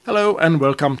Hello and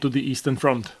welcome to the Eastern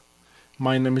Front.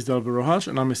 My name is Delbert Rojas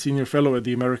and I'm a senior fellow at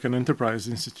the American Enterprise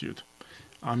Institute.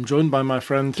 I'm joined by my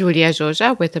friend Julia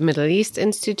Joja with the Middle East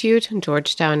Institute,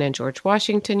 Georgetown and George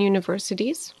Washington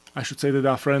Universities. I should say that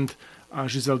our friend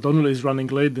Giselle Donnelly is running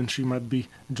late and she might be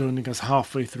joining us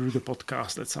halfway through the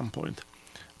podcast at some point.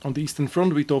 On the Eastern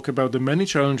Front, we talk about the many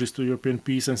challenges to European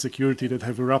peace and security that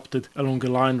have erupted along a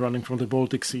line running from the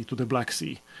Baltic Sea to the Black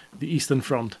Sea, the Eastern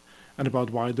Front, and about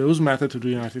why those matter to the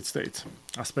United States.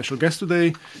 Our special guest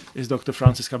today is Dr.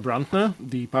 Franziska Brantner,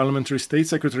 the Parliamentary State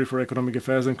Secretary for Economic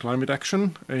Affairs and Climate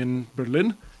Action in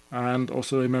Berlin, and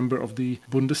also a member of the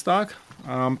Bundestag.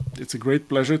 It's a great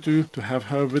pleasure to have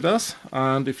her with us.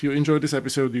 And if you enjoyed this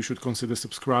episode, you should consider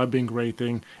subscribing,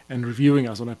 rating, and reviewing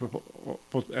us on Apple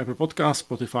Podcasts,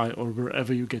 Spotify, or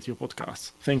wherever you get your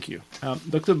podcasts. Thank you.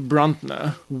 Dr.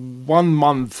 Brantner, 1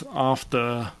 month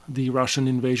after the Russian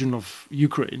invasion of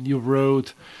Ukraine, you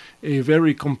wrote a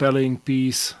very compelling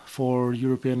piece for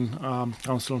European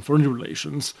Council on Foreign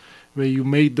Relations, where you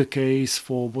made the case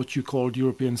for what you called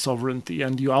European sovereignty,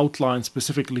 and you outlined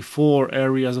specifically 4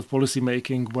 areas of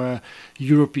policymaking where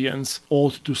Europeans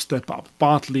ought to step up,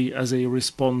 partly as a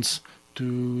response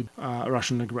to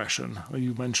Russian aggression.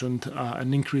 You mentioned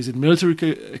an increase in military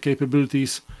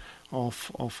capabilities of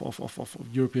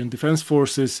European defense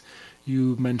forces.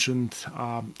 You mentioned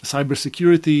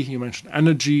cybersecurity, you mentioned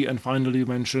energy, and finally you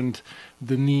mentioned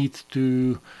the need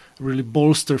to really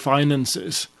bolster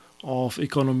finances of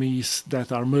economies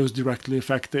that are most directly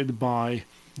affected by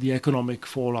the economic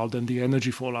fallout and the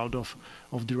energy fallout of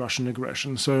the Russian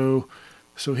aggression. So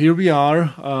here we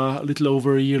are, a little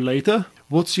over a year later.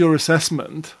 What's your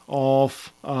assessment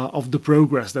of the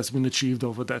progress that's been achieved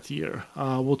over that year?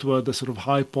 What were the sort of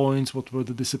high points? What were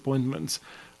the disappointments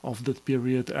of that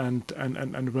period?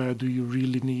 And where do you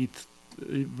really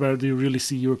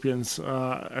see Europeans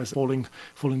as falling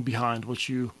behind what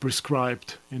you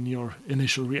prescribed in your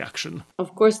initial reaction?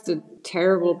 Of course, the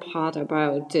terrible part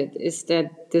about it is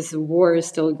that this war is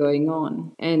still going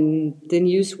on. And the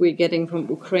news we're getting from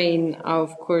Ukraine are,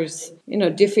 of course,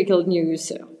 difficult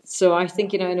news. So I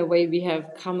think, in a way, we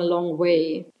have come a long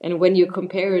way. And when you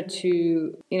compare it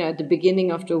to, at the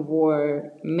beginning of the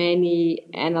war, many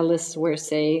analysts were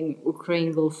saying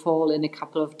Ukraine will fall in a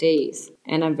couple of days.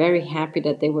 And I'm very happy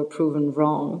that they were proven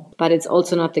wrong. But it's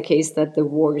also not the case that the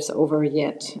war is over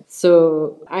yet.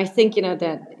 So I think,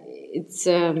 that it's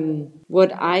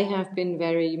what I have been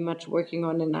very much working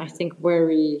on, and I think where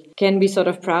we can be sort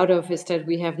of proud of, is that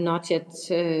we have not yet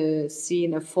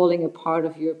seen a falling apart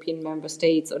of European member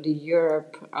states or the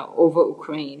Europe over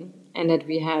Ukraine, and that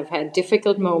we have had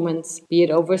difficult moments, be it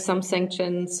over some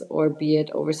sanctions or be it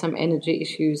over some energy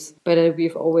issues, but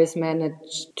we've always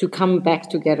managed to come back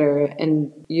together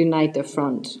and unite the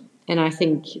front. And I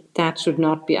think that should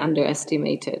not be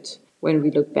underestimated when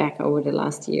we look back over the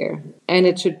last year. And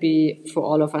it should be, for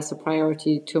all of us, a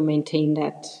priority to maintain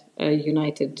that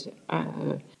united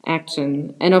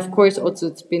action. And of course, also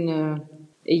it's been a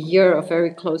year of very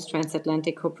close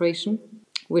transatlantic cooperation,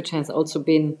 which has also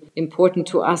been important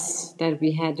to us, that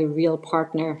we had a real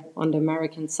partner on the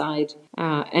American side.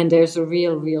 And there's a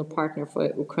real partner for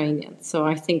Ukrainians. So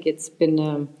I think it's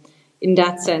been, in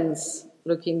that sense,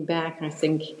 looking back, I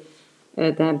think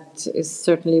that is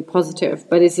certainly positive.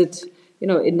 But is it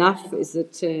enough? Is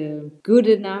it good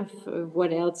enough?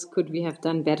 What else could we have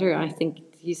done better? I think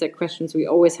these are questions we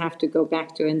always have to go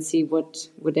back to and see what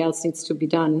else needs to be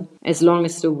done as long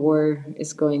as the war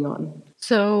is going on.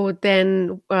 So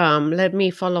then let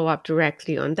me follow up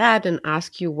directly on that and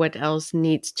ask you what else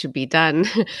needs to be done,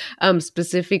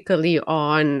 specifically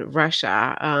on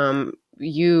Russia.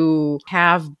 You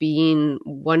have been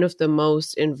one of the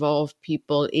most involved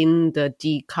people in the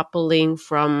decoupling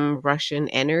from Russian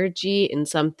energy, in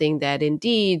something that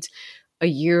indeed a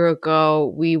year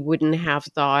ago we wouldn't have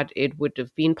thought it would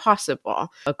have been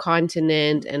possible. A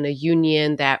continent and a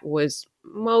union that was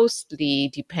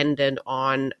mostly dependent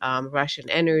on Russian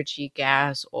energy,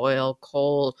 gas, oil,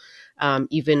 coal,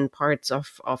 even parts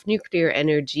of nuclear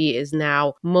energy, is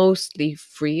now mostly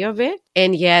free of it.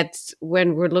 And yet,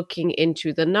 when we're looking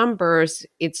into the numbers,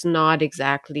 it's not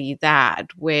exactly that.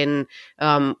 When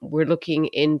we're looking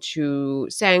into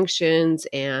sanctions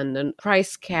and a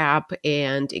price cap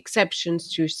and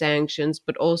exceptions to sanctions,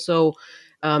 but also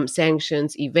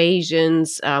sanctions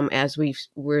evasions, as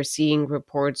we're seeing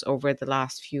reports over the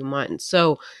last few months.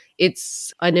 So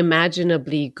it's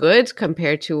unimaginably good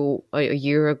compared to a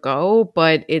year ago,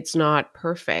 but it's not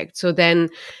perfect. So then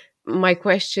my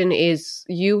question is,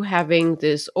 you having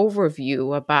this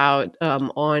overview about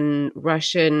on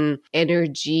Russian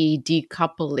energy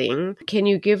decoupling, can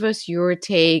you give us your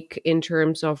take in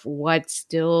terms of what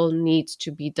still needs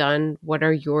to be done? What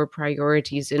are your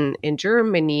priorities in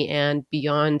Germany and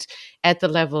beyond at the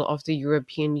level of the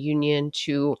European Union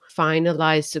to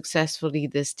finalize successfully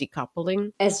this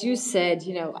decoupling? As you said,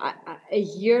 a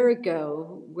year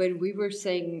ago, when we were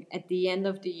saying at the end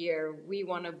of the year, we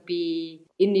want to be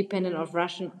independent of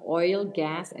Russian oil,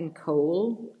 gas, and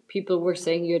coal, people were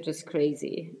saying you're just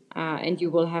crazy and you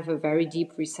will have a very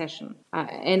deep recession.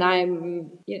 And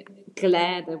I'm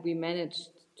glad that we managed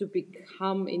to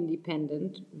become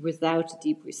independent without a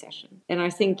deep recession. And I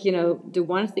think, the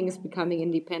one thing is becoming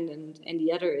independent and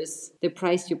the other is the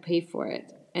price you pay for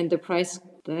it. And the price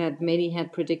that many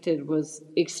had predicted was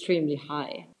extremely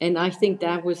high. And I think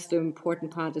that was the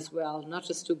important part as well, not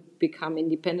just to become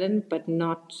independent, but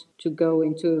not to go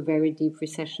into a very deep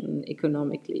recession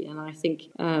economically. And I think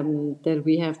that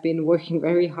we have been working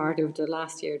very hard over the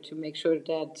last year to make sure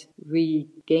that we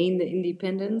gain the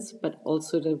independence, but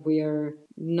also that we are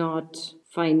not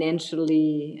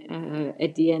financially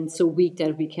at the end so weak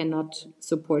that we cannot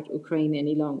support Ukraine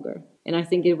any longer. And I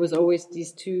think it was always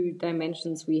these two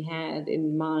dimensions we had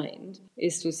in mind,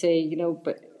 is to say,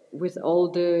 but with all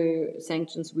the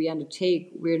sanctions we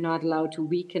undertake, we're not allowed to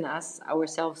weaken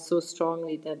ourselves so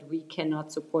strongly that we cannot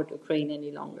support Ukraine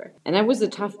any longer. And that was a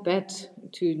tough bet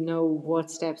to know what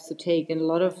steps to take. And a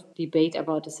lot of debate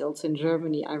about this also in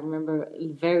Germany. I remember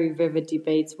very vivid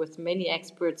debates with many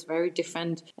experts, very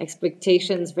different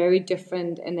expectations, very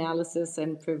different analysis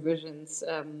and provisions.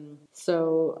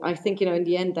 So I think, in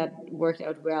the end, that worked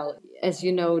out well. As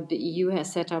you know, the EU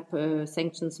has set up a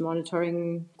sanctions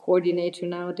monitoring coordinator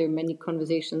now. There are many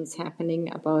conversations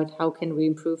happening about how can we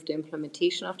improve the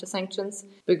implementation of the sanctions,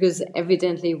 because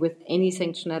evidently with any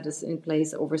sanction that is in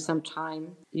place over some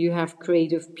time, you have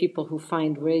creative people who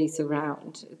find ways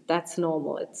around. That's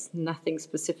normal. It's nothing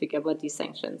specific about these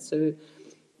sanctions. So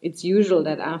it's usual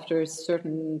that after a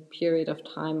certain period of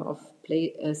time of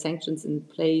sanctions in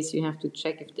place, you have to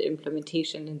check if the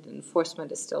implementation and the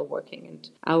enforcement is still working. And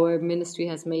our ministry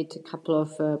has made a couple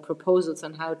of proposals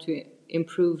on how to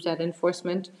improve that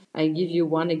enforcement. I give you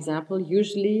one example.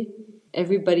 Usually,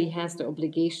 everybody has the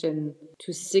obligation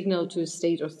to signal to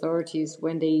state authorities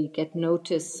when they get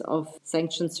notice of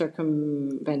sanction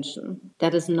circumvention.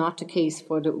 That is not the case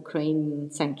for the Ukraine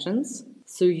sanctions.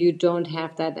 So you don't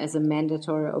have that as a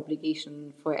mandatory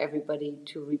obligation for everybody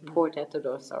to report that to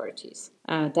the authorities.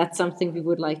 That's something we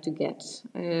would like to get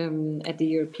at the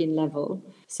European level.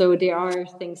 So there are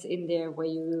things in there where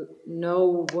you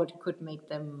know what could make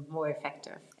them more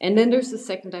effective. And then there's the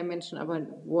second dimension about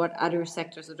what other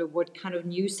sectors or what kind of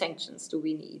new sanctions do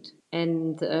we need.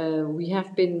 And we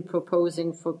have been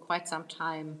proposing for quite some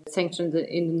time sanctions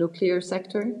in the nuclear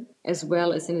sector as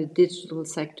well as in the digital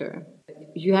sector.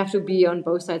 You have to be on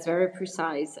both sides very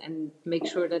precise and make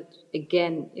sure that,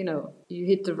 again, you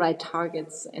hit the right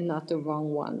targets and not the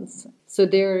wrong ones. So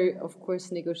there are, of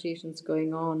course, negotiations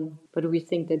going on, but we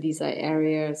think that these are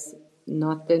areas,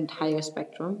 not the entire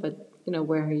spectrum, but,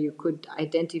 where you could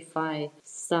identify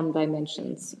some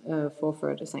dimensions for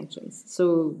further sanctions.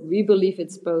 So we believe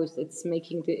it's both. It's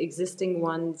making the existing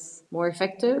ones more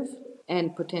effective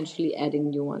and potentially adding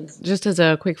new ones. Just as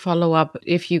a quick follow-up,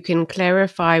 if you can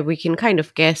clarify, we can kind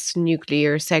of guess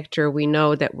nuclear sector. We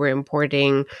know that we're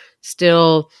importing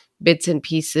still bits and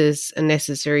pieces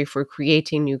necessary for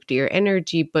creating nuclear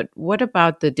energy, but what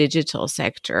about the digital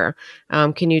sector?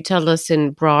 Can you tell us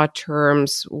in broad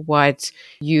terms what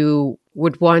you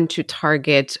would want to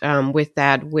target with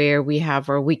that, where we have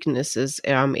our weaknesses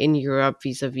in Europe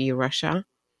vis-a-vis Russia?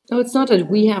 No, it's not that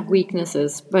we have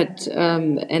weaknesses, but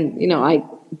I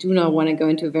do not want to go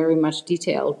into very much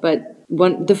detail. But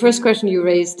the first question you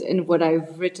raised in what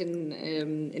I've written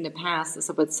in the past is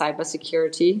about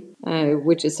cybersecurity,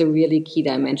 which is a really key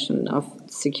dimension of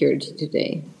security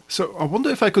today. So I wonder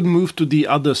if I could move to the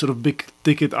other sort of big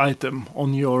ticket item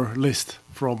on your list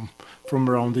from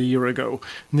around a year ago,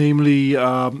 namely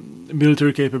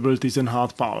military capabilities and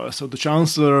hard power. So the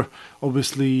Chancellor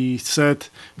obviously set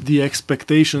the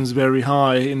expectations very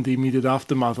high in the immediate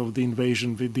aftermath of the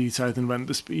invasion with the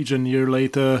Zeitenwende speech. And a year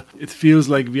later, it feels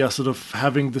like we are sort of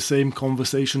having the same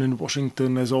conversation in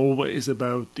Washington as always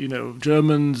about,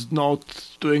 Germans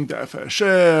not doing their fair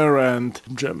share and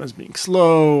Germans being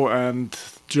slow and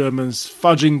Germans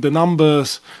fudging the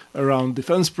numbers around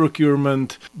defense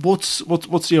procurement.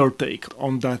 What's your take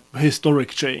on that historic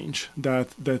change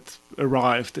that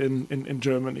arrived in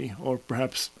Germany, or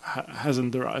perhaps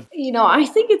hasn't arrived? I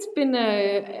think it's been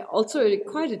also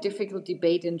quite a difficult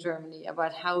debate in Germany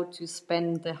about how to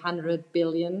spend the 100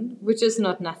 billion, which is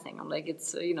not nothing. Like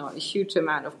it's a huge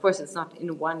amount. Of course, it's not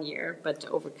in 1 year, but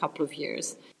over a couple of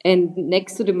years. And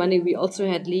next to the money, we also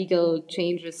had legal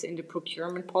changes in the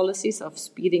procurement policies of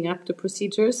speeding up the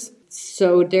procedures.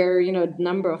 So there are, a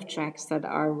number of tracks that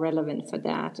are relevant for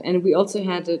that. And we also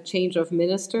had a change of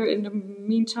minister in the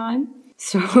meantime.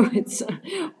 So it's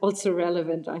also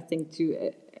relevant, I think,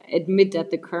 to admit that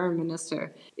the current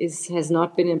minister has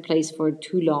not been in place for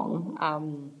too long.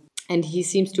 And he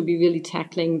seems to be really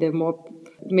tackling the more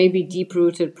maybe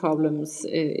deep-rooted problems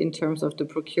in terms of the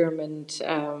procurement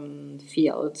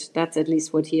field. That's at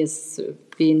least what he has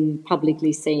been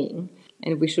publicly saying.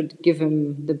 And we should give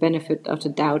him the benefit of the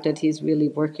doubt that he's really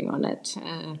working on it.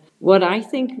 What I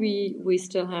think we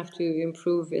still have to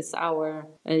improve is our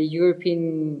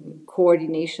European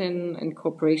coordination and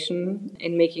cooperation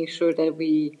in making sure that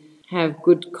we have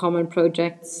good common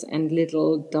projects and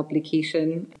little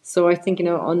duplication. So I think,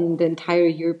 on the entire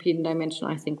European dimension,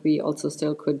 I think we also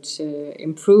still could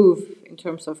improve in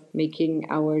terms of making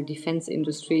our defense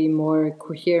industry more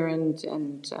coherent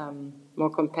and more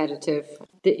competitive.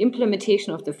 The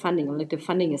implementation of the funding, the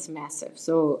funding is massive.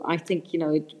 So I think,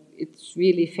 it's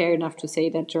really fair enough to say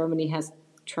that Germany has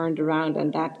turned around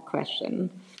on that question.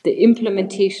 The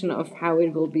implementation of how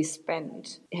it will be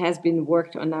spent has been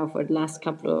worked on now for the last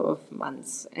couple of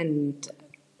months.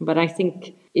 But I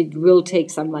think it will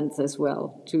take some months as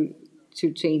well to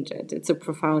change it. It's a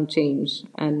profound change.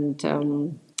 And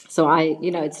so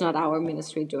it's not our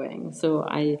ministry doing. So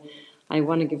I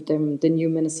want to give them, the new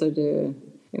minister,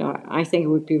 I think it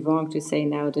would be wrong to say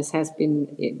now this has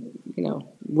been,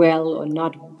 well or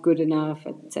not good enough,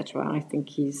 etc. I think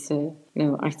he's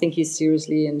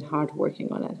seriously and hard working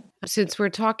on it. Since we're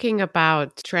talking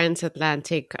about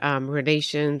transatlantic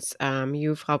relations,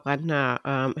 you, Frau Brantner,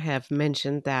 have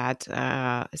mentioned that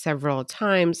several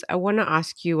times. I want to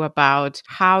ask you about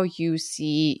how you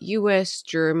see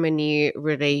U.S.-Germany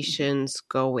relations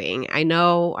going. I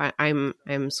know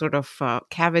I'm sort of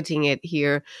caveating it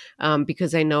here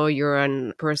because I know you're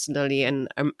personally an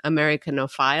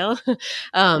Americanophile,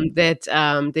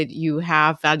 that you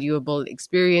have valuable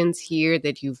experience here,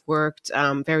 that you've worked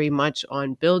very much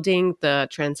on building the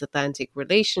transatlantic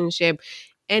relationship.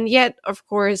 And yet, of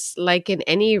course, like in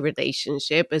any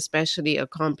relationship, especially a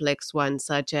complex one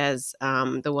such as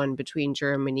the one between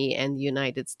Germany and the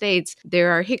United States,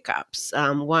 there are hiccups.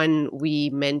 One we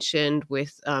mentioned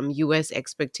with U.S.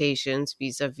 expectations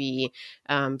vis-a-vis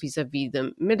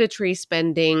the military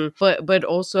spending, but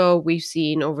also we've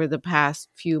seen over the past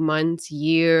few months,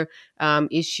 year,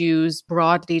 issues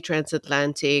broadly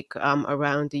transatlantic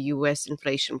around the U.S.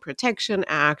 Inflation Protection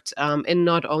Act, and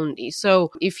not only.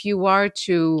 So if you are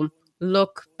to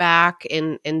look back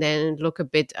and then look a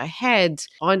bit ahead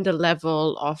on the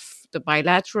level of the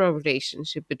bilateral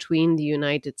relationship between the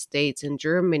United States and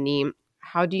Germany,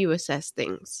 how do you assess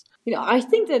things? I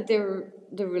think that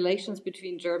the relations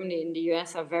between Germany and the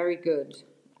US are very good,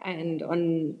 and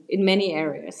in many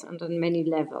areas and on many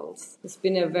levels. It's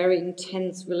been a very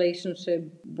intense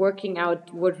relationship, working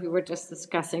out what we were just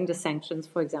discussing, the sanctions,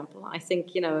 for example. I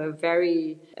think, a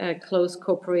very close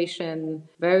cooperation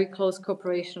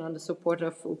on the support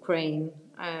of Ukraine,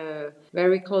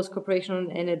 very close cooperation on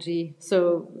energy.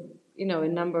 So, a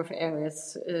number of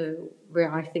areas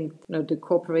where I think, the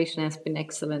cooperation has been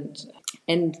excellent.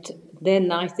 And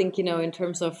then I think, in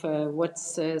terms of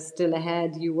what's still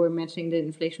ahead, you were mentioning the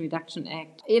Inflation Reduction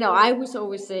Act. I was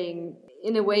always saying,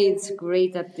 in a way, it's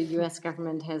great that the US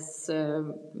government has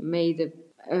made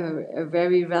a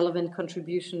very relevant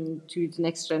contribution to the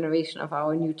next generation of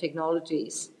our new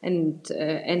technologies. And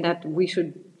that we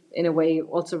should, in a way,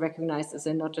 also recognize this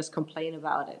and not just complain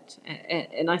about it.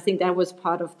 And I think that was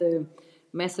part of the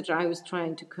message I was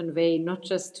trying to convey, not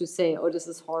just to say, oh, this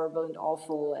is horrible and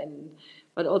awful,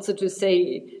 but also to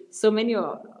say so many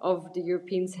of the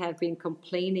Europeans have been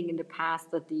complaining in the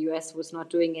past that the US was not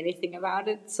doing anything about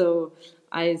it. So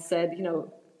I said,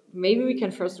 maybe we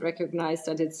can first recognize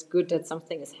that it's good that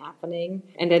something is happening.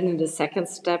 And then in the second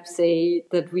step, say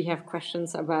that we have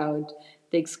questions about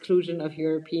the exclusion of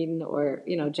European or,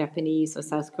 Japanese or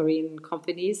South Korean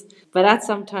companies. But that's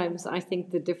sometimes, I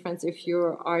think, the difference if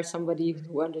you are somebody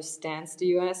who understands the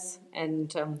US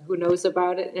and who knows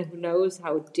about it and who knows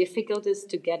how difficult it is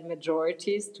to get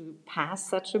majorities to pass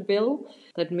such a bill,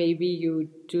 that maybe you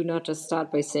do not just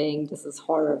start by saying this is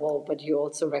horrible, but you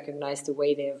also recognize the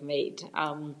way they have made.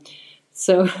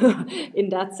 So in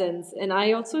that sense, and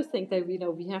I also think that,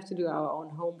 we have to do our own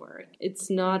homework. It's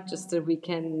not just that we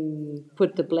can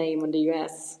put the blame on the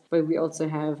US, but we also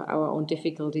have our own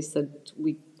difficulties that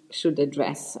we should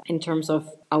address in terms of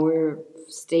our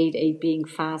state aid being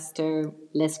faster,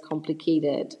 less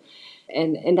complicated.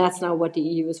 And that's now what the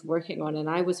EU is working on. And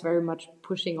I was very much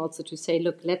pushing also to say,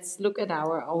 look, let's look at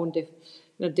our own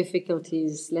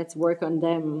difficulties, let's work on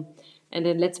them. And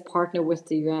then let's partner with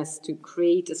the US to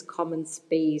create this common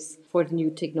space for the new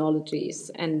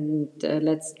technologies. And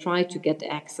let's try to get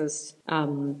access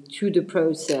to the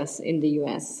process in the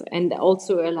US and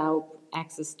also allow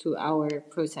access to our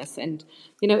process. And,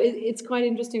 it's quite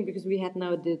interesting because we had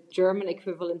now the German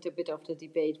equivalent a bit of the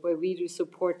debate where we do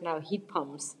support now heat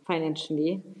pumps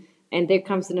financially. And there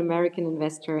comes an American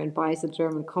investor and buys a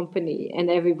German company. And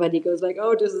everybody goes like,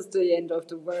 oh, this is the end of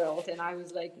the world. And I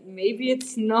was like, maybe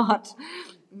it's not.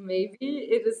 Maybe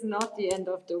it is not the end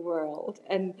of the world.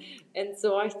 And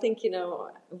so I think,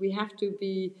 we have to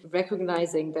be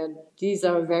recognizing that these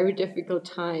are very difficult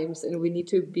times and we need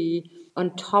to be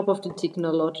on top of the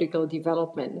technological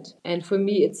development. And for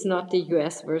me, it's not the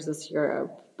US versus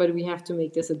Europe. But we have to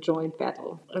make this a joint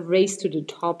battle, a race to the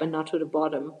top and not to the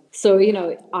bottom. So,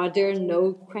 are there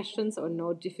no questions or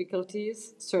no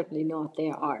difficulties? Certainly not,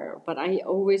 there are. But I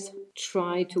always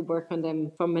try to work on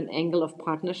them from an angle of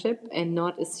partnership and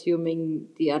not assuming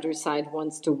the other side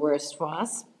wants the worst for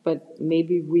us. But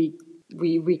maybe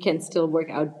we can still work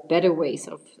out better ways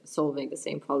of solving the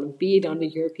same problem, be it on the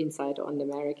European side or on the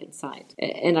American side.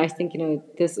 And I think,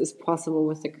 this is possible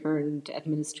with the current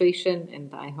administration.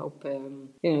 And I hope,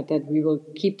 that we will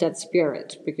keep that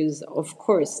spirit because, of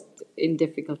course, in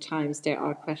difficult times, there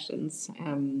are questions.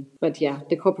 But yeah,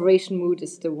 the cooperation mood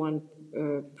is the one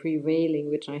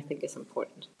prevailing, which I think is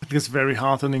important. I think it's very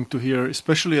heartening to hear,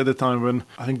 especially at a time when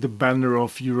I think the banner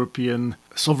of European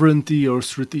sovereignty or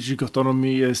strategic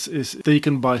autonomy is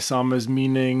taken by some as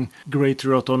meaning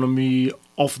greater autonomy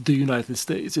of the United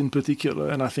States in particular.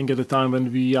 And I think at a time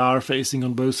when we are facing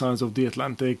on both sides of the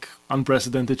Atlantic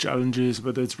unprecedented challenges,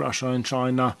 whether it's Russia and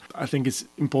China, I think it's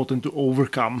important to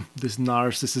overcome this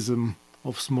narcissism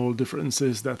of small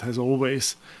differences that has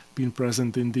always been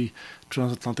present in the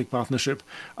transatlantic partnership.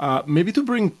 Maybe to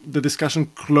bring the discussion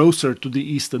closer to the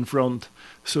Eastern Front,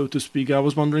 so to speak, I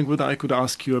was wondering whether I could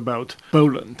ask you about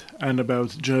Poland and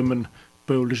about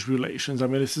German-Polish relations. I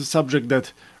mean, it's a subject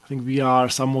that I think we are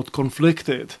somewhat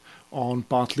conflicted on,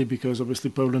 partly because obviously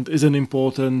Poland is an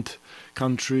important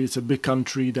country. It's a big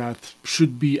country that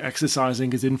should be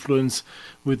exercising its influence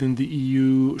within the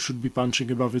EU, should be punching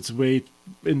above its weight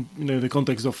in the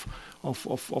context of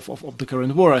the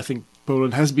current war. I think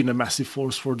Poland has been a massive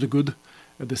force for the good.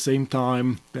 At the same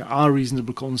time, there are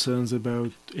reasonable concerns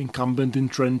about incumbent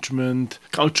entrenchment,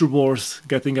 culture wars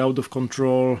getting out of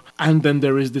control, and then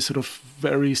there is this sort of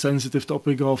very sensitive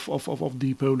topic of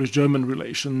the Polish-German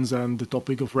relations and the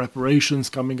topic of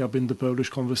reparations coming up in the Polish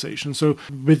conversation. So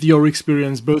with your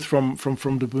experience, both from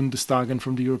the Bundestag and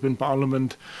from the European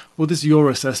Parliament, what is your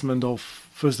assessment of,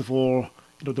 first of all,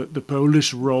 the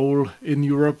Polish role in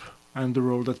Europe and the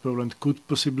role that Poland could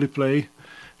possibly play,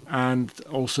 and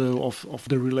also of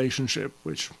the relationship,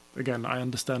 which, again, I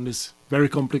understand is very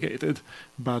complicated,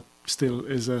 but still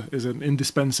is an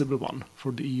indispensable one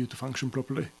for the EU to function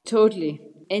properly. Totally.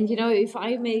 And, if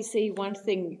I may say one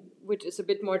thing, which is a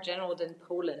bit more general than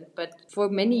Poland, but for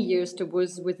many years there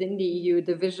was within the EU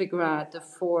the Visegrad, the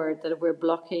four that were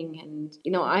blocking. And,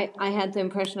 I had the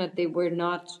impression that they were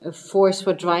not a force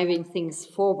for driving things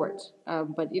forward,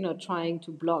 but, trying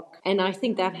to block. And I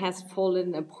think that has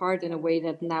fallen apart in a way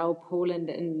that now Poland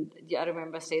and the other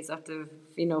member states of the,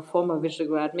 former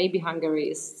Visegrad, maybe Hungary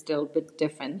is still a bit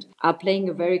different, are playing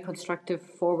a very constructive,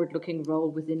 forward-looking role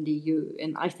within the EU.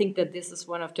 And I think that this is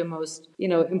one of the most,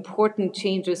 important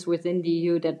changes within the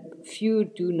EU that few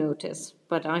do notice.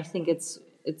 But I think it's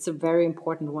a very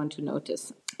important one to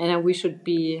notice. And we should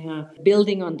be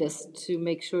building on this to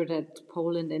make sure that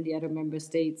Poland and the other member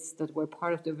states that were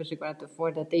part of the Visegrad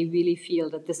before, that they really feel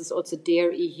that this is also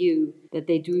their EU, that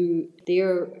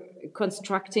they're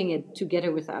constructing it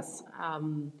together with us.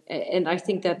 And I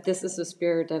think that this is a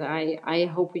spirit that I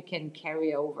hope we can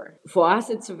carry over. For us,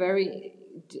 it's a very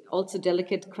also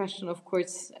delicate question, of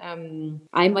course.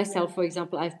 I myself, for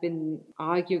example, I've been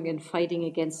arguing and fighting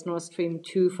against Nord Stream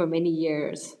 2 for many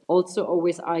years, also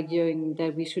always arguing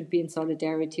that we should be in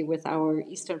solidarity with our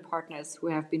Eastern partners who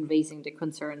have been raising the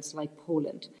concerns, like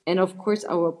Poland. And of course,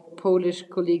 our Polish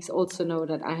colleagues also know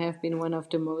that I have been one of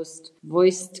the most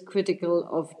voiced critical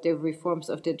of the reforms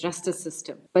of the justice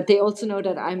system. But they also know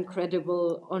that I'm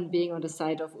credible on being on the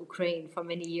side of Ukraine for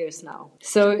many years now.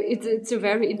 So it's a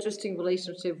very interesting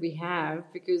relationship we have,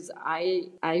 because I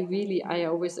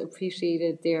always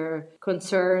appreciated their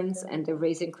concerns and their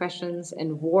raising questions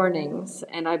and warnings,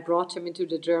 and I brought them into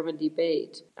the German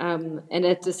debate. And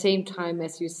at the same time,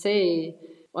 as you say,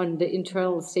 on the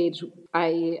internal stage,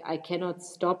 I cannot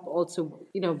stop also,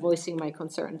 voicing my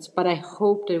concerns. But I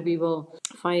hope that we will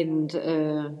find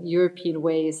European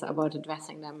ways about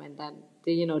addressing them, and that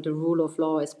the rule of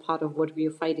law is part of what we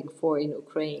are fighting for in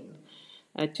Ukraine,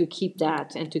 to keep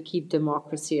that and to keep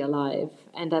democracy alive,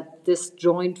 and that this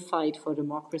joint fight for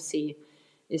democracy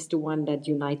is the one that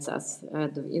unites us.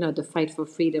 The fight for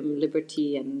freedom,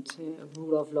 liberty, and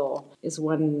rule of law is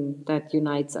one that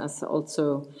unites us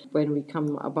also when we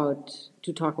come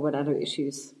to talk about other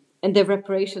issues. And the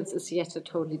reparations is yet a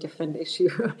totally different issue,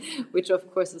 which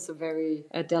of course is a very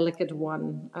delicate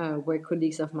one, where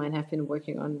colleagues of mine have been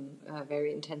working on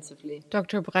very intensively.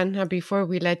 Dr. Brantner, before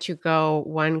we let you go,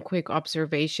 one quick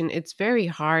observation. It's very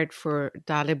hard for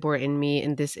Dalibor and me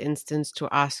in this instance to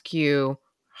ask you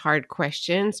hard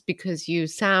questions, because you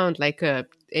sound like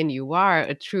and you are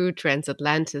a true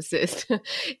transatlanticist.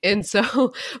 And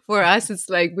so for us, it's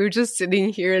like we're just sitting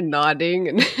here nodding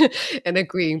and, and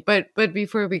agreeing. But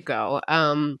before we go,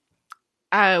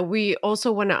 we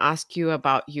also want to ask you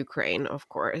about Ukraine, of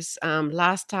course.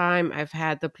 Last time I've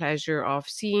had the pleasure of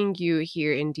seeing you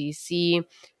here in DC.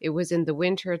 It was in the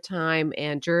winter time,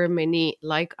 and Germany,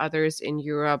 like others in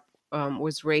Europe,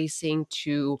 was racing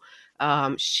to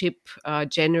ship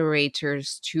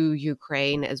generators to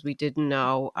Ukraine, as we didn't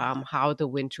know how the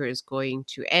winter is going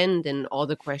to end, and all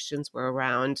the questions were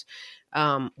around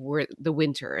were the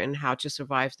winter and how to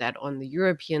survive that on the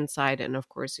European side and of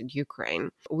course in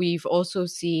Ukraine. We've also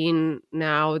seen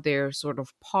now they're sort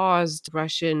of paused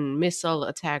Russian missile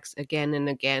attacks again and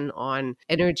again on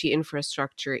energy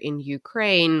infrastructure in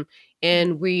Ukraine.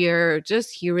 And we are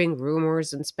just hearing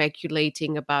rumors and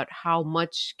speculating about how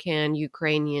much can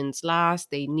Ukrainians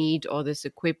last. They need all this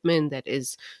equipment that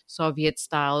is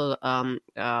Soviet-style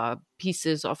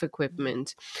pieces of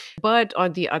equipment. But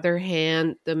on the other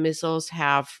hand, the missiles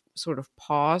have sort of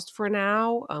paused for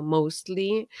now,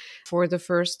 mostly. For the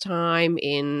first time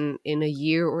in a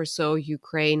year or so,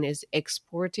 Ukraine is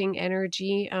exporting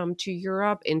energy to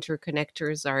Europe.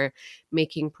 Interconnectors are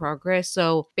making progress.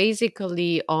 So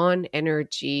basically on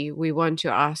energy, we want to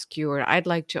ask you, or I'd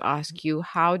like to ask you,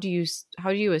 how do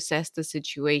you assess the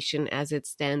situation as it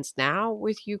stands now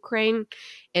with Ukraine?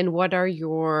 And what are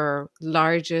your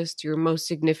most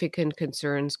significant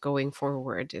concerns going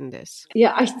forward in this?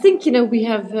 Yeah, I think, we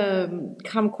have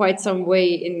come quite some way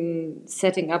in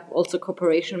setting up also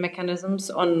cooperation mechanisms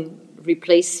on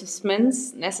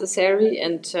replacements necessary,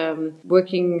 and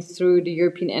working through the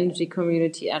European Energy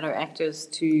Community, other actors,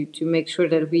 to make sure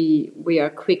that we are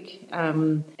quick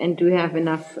and do have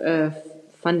enough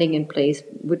funding in place,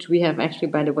 which we have actually,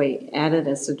 by the way, added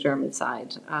as the German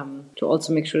side, to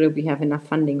also make sure that we have enough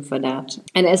funding for that.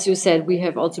 And as you said, we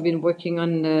have also been working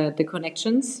on the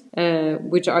connections,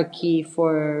 which are key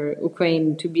for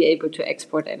Ukraine to be able to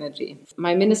export energy.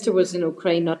 My minister was in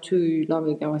Ukraine not too long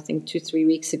ago, I think 2-3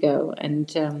 weeks ago,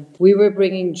 and we were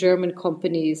bringing German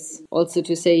companies also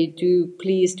to say,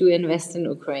 please do invest in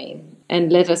Ukraine,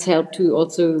 and let us help to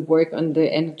also work on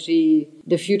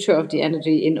the future of the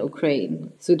energy in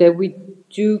Ukraine, so that we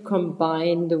do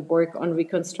combine the work on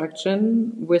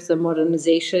reconstruction with the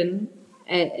modernization.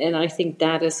 And I think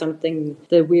that is something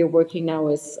that we are working now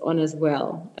on as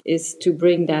well, is to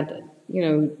bring that,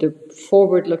 the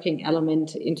forward-looking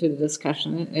element into the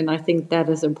discussion. And I think that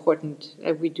is important.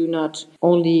 We do not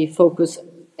only focus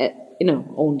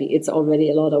it's already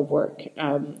a lot of work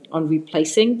on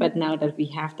replacing, but now that we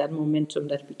have that momentum,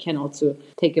 that we can also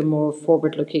take a more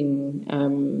forward-looking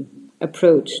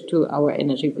approach to our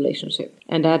energy relationship.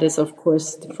 And that is, of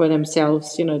course, for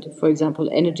themselves, for example,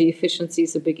 energy efficiency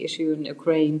is a big issue in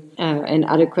Ukraine, and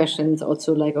other questions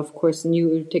also, like, of course,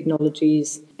 new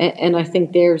technologies. And I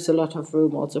think there's a lot of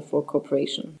room also for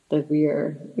cooperation that we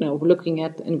are looking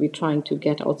at, and we're trying to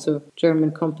get also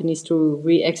German companies to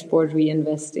re-export,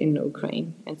 reinvest in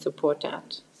Ukraine and support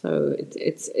that. So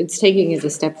it's taking it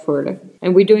a step further.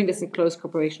 And we're doing this in close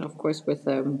cooperation, of course, with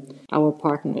our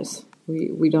partners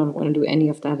we don't want to do any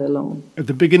of that alone. At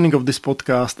the beginning of this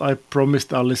podcast, I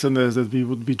promised our listeners that we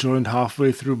would be joined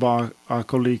halfway through by our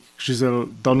colleague Giselle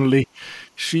Donnelly.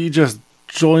 She just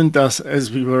joined us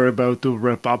as we were about to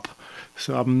wrap up,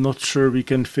 so I'm not sure we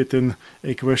can fit in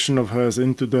a question of hers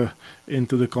into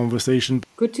the conversation.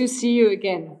 Good to see you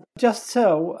again. Just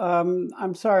so,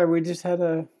 I'm sorry, we just had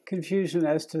a confusion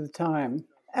as to the time.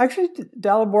 Actually,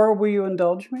 Dalibor, will you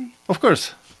indulge me? Of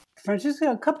course. Franziska,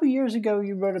 a couple of years ago,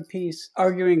 you wrote a piece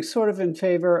arguing sort of in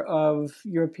favor of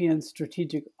European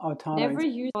strategic autonomy. Never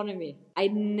used autonomy. I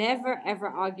never, ever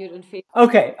argued in favor.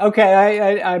 Okay,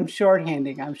 I'm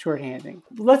shorthanding.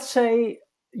 Let's say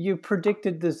you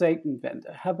predicted the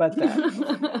Zeitenwende. How about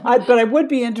that? But I would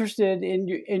be interested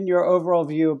in your overall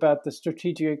view about the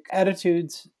strategic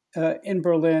attitudes in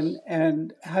Berlin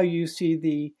and how you see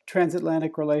the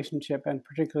transatlantic relationship and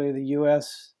particularly the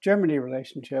U.S.-Germany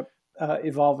relationship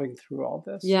evolving through all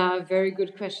this? Yeah, very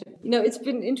good question. It's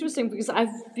been interesting because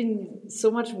I've been so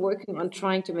much working on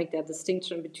trying to make that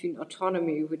distinction between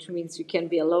autonomy, which means you can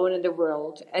be alone in the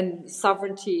world, and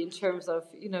sovereignty in terms of,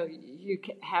 you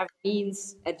can have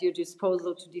means at your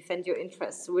disposal to defend your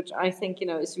interests, which I think,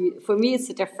 for me, it's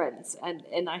a difference.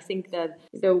 And I think that,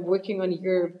 working on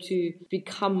Europe to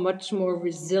become much more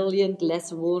resilient,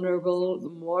 less vulnerable,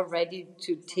 more ready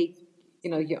to take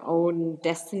your own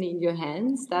destiny in your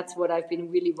hands. That's what I've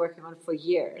been really working on for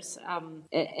years.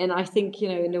 And I think,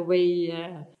 in a way,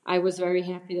 I was very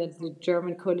happy that the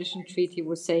German coalition treaty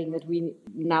was saying that we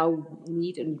now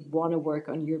need and want to work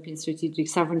on European strategic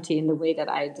sovereignty in the way that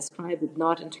I described it,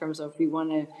 not in terms of we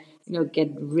want to, get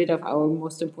rid of our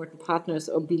most important partners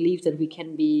or believe that we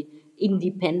can be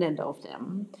independent of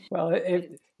them. Well,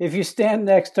 if you stand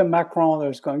next to Macron,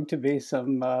 there's going to be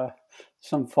some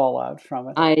fallout from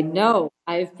it. I know.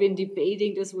 I've been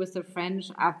debating this with the French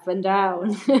up and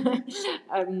down.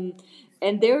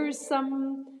 And there is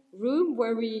some room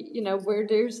where where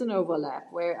there's an overlap,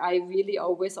 where I really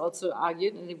always also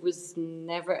argued, and it was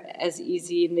never as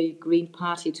easy in the Green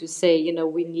Party to say,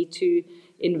 we need to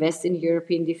invest in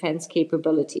European defense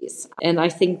capabilities. And I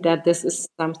think that this is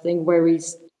something where we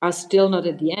are still not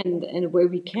at the end, and where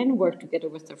we can work together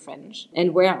with the French,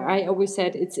 and where I always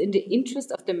said it's in the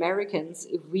interest of the Americans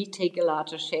if we take a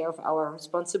larger share of our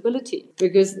responsibility,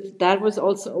 because that was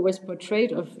also always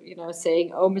portrayed of,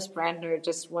 saying, oh, Ms. Brantner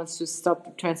just wants to stop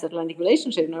the transatlantic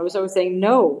relationship. And I was always saying,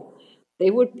 no, they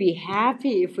would be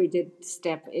happy if we did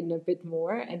step in a bit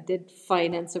more and did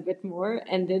finance a bit more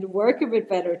and did work a bit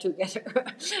better together.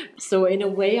 So in a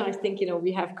way, I think,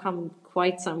 we have come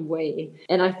quite some way.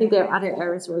 And I think there are other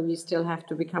areas where we still have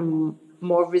to become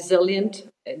more resilient.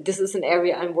 This is an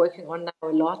area I'm working on now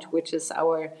a lot, which is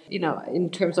our, in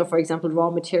terms of, for example, raw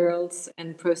materials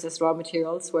and processed raw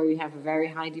materials, where we have a very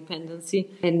high dependency.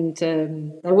 And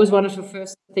that was one of the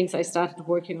first things I started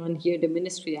working on here in the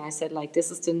ministry. I said,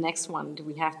 this is the next one that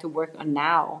we have to work on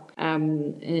now.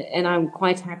 And I'm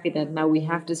quite happy that now we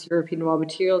have this European Raw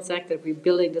Materials Act, that we're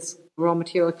building this raw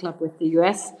material club with the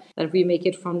US, that we make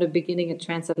it from the beginning a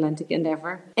transatlantic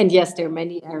endeavor. And yes, there are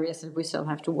many areas that we still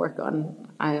have to work on.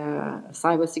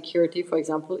 Cybersecurity, for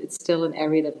example, it's still an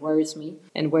area that worries me,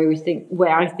 and where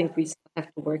I think we still have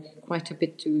to work quite a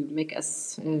bit to make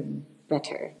us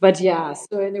better. But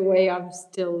so in a way, I'm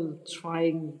still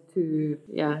trying to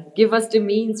give us the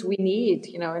means we need,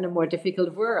 in a more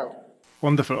difficult world.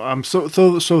 Wonderful. I'm so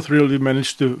thrilled you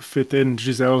managed to fit in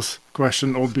Giselle's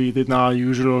question, albeit in our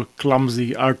usual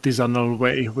clumsy artisanal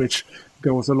way, which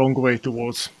goes a long way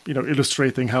towards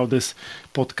illustrating how this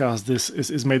podcast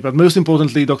is made. But most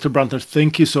importantly, Dr. Brantner,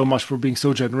 thank you so much for being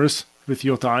so generous with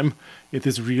your time. It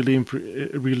is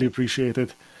really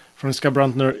appreciated. Franziska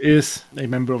Brantner is a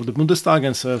member of the Bundestag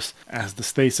and serves as the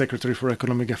State Secretary for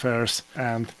Economic Affairs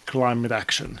and Climate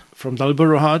Action. From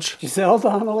Dalibor Rohaj, Giselle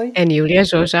Donnelly, and Julia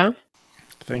Joja.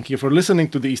 Thank you for listening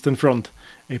to The Eastern Front,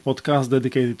 a podcast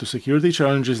dedicated to security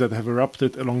challenges that have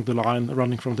erupted along the line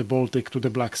running from the Baltic to the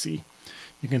Black Sea.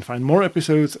 You can find more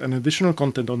episodes and additional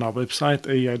content on our website,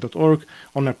 aei.org,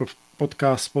 on Apple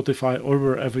Podcasts, Spotify, or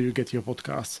wherever you get your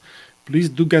podcasts. Please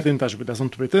do get in touch with us on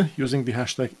Twitter using the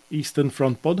hashtag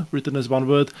EasternFrontPod, written as one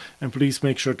word, and please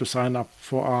make sure to sign up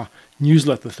for our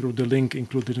newsletter through the link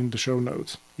included in the show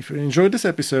notes. If you enjoyed this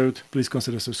episode, please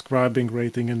consider subscribing,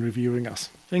 rating, and reviewing us.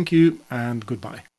 Thank you, and goodbye.